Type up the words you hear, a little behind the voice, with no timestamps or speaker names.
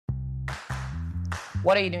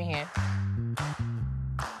What are you doing here?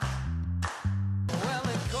 Well,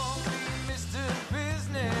 it called me Mr.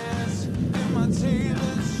 Business in my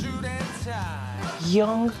tailored suit and tie.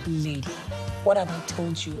 Young lady, what have I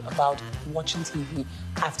told you about watching TV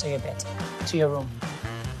after your bed? To your room.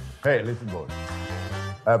 Hey, listen, boy.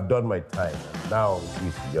 I've done my time. Now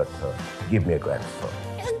it's your turn. Give me a grandson.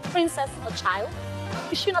 Isn't Princess a child?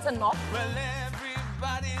 Is she not enough? Well,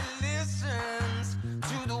 everybody listens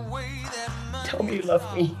to the way that money Tell me you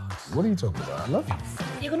love me. What are you talking about? I love you.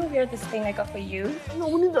 You're gonna wear this thing I got for you? No,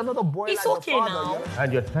 we need another boy It's like okay your father, now. yeah?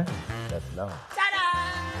 And your time. That's now. Ta-da!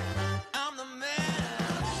 I'm the man.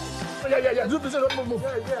 Yeah.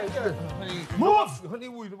 Move. Honey,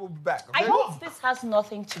 we'll be back. I hope this has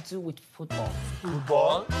nothing to do with football.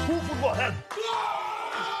 Football? Who football head?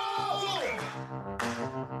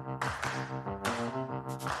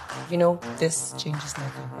 You know, this changes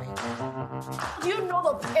nothing, right? Do you know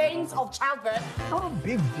the pains of childbirth? Not a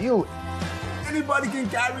big deal. Anybody can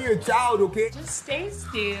carry a child, okay? Just stay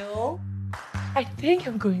still. I think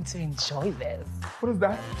I'm going to enjoy this. What is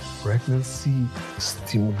that? Pregnancy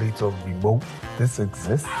stimulator remote. This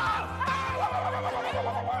exists?